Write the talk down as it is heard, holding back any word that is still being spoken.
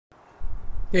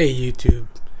Hey YouTube,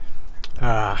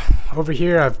 over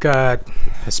here I've got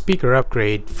a speaker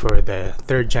upgrade for the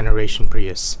third generation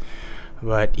Prius,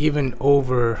 but even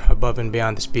above and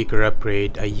beyond the speaker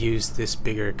upgrade, I used this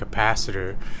bigger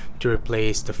capacitor to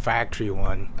replace the factory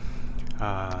one.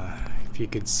 If you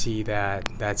could see that,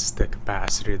 that's the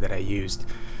capacitor that I used.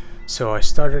 So I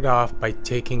started off by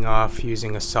taking off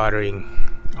using a soldering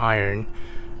iron,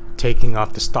 taking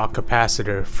off the stock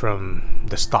capacitor from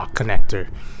the stock connector.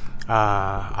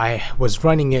 I was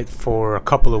running it for a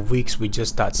couple of weeks with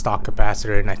just that stock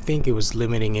capacitor, and I think it was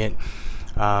limiting it.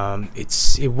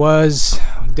 It was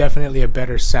definitely a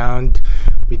better sound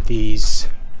with these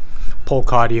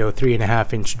Polk Audio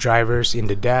 3.5-inch drivers in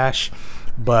the dash,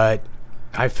 but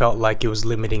I felt like it was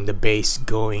limiting the bass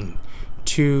going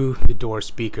to the door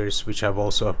speakers, which I've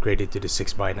also upgraded to the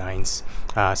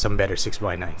 6x9s, some better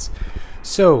 6x9s.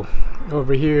 So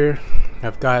over here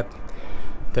I've got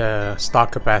the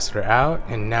stock capacitor out,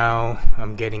 and now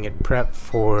I'm getting it prepped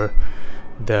for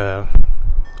the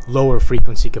lower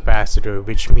frequency capacitor,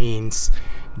 which means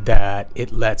that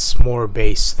it lets more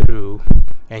bass through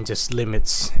and just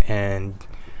limits and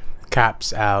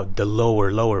caps out the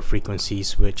lower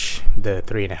frequencies, which the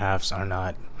 3.5s are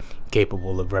not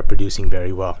capable of reproducing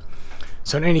very well.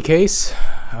 So in any case,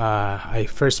 I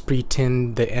first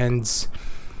pre-tinned the ends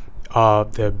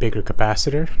of the bigger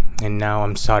capacitor, and now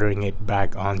I'm soldering it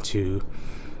back onto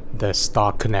the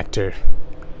stock connector.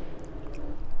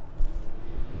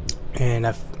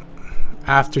 And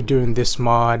after doing this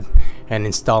mod and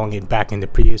installing it back in the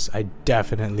Prius, I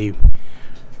definitely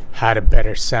had a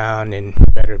better sound and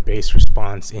better bass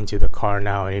response into the car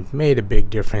now, and it made a big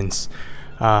difference.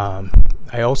 I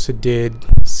also did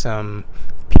some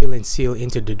peel and seal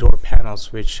into the door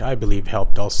panels, which I believe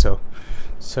helped also.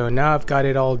 So now I've got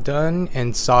it all done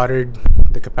and soldered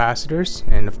the capacitors,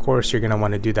 and of course you're going to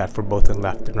want to do that for both the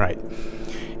left and right.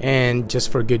 And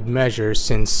just for good measure,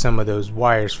 since some of those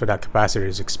wires for that capacitor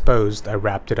is exposed, I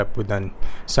wrapped it up with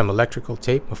some electrical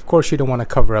tape. Of course you don't want to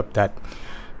cover up that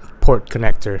port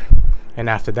connector, and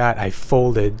after that I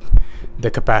folded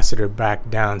the capacitor back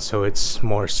down so it's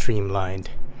more streamlined.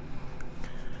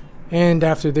 And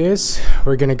after this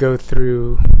we're going to go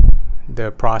through the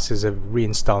process of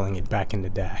reinstalling it back in the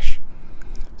dash.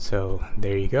 So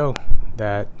there you go,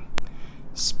 that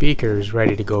speaker is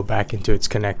ready to go back into its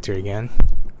connector again,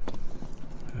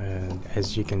 and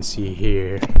as you can see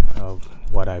here of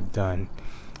what I've done,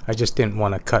 I just didn't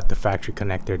want to cut the factory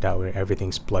connector, that way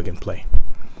everything's plug and play.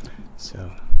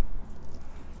 So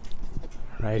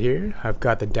right here I've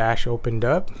got the dash opened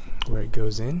up where it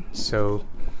goes in. So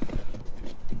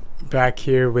back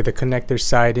here with the connector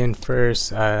side in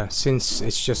first, since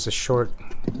it's just a short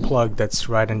plug that's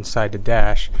right inside the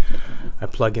dash, I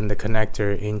plug in the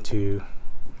connector into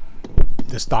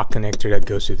the stock connector that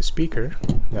goes to the speaker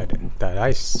that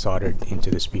I soldered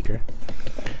into the speaker.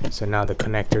 So now the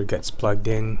connector gets plugged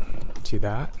in to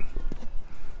that,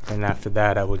 and after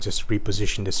that I will just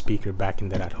reposition the speaker back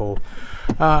into that hole.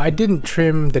 I didn't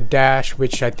trim the dash,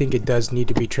 which I think it does need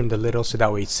to be trimmed a little so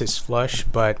that way it sits flush,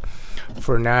 but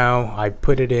for now I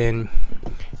put it in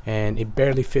and it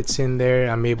barely fits in there.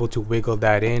 I'm able to wiggle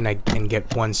that in and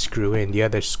get one screw in, the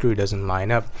other screw doesn't line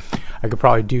up. I could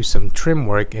probably do some trim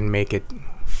work and make it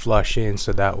flush in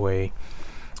so that way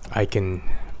I can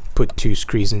put two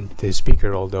screws into the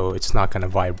speaker, although it's not going to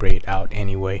vibrate out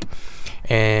anyway.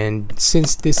 And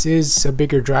since this is a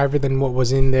bigger driver than what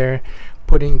was in there,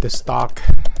 putting the stock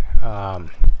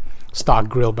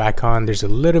grill back on, there's a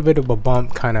little bit of a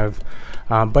bump kind of,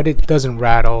 but it doesn't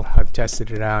rattle. I've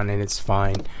tested it out and it's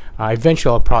fine.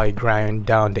 Eventually I'll probably grind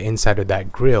down the inside of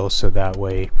that grill so that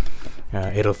way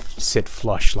it'll sit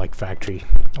flush like factory,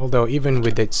 although even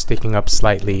with it sticking up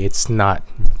slightly it's not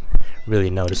really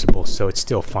noticeable, so it's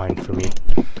still fine for me.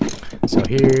 So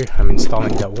here I'm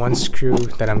installing that one screw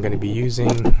that I'm going to be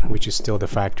using, which is still the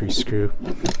factory screw.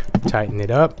 Tighten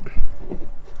it up,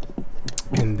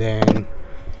 and then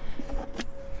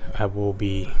I will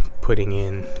be putting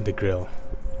in the grill.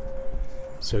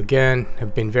 So again,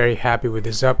 I've been very happy with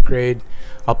this upgrade.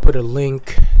 I'll put a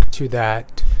link to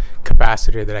that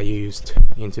capacitor that I used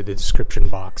into the description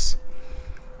box.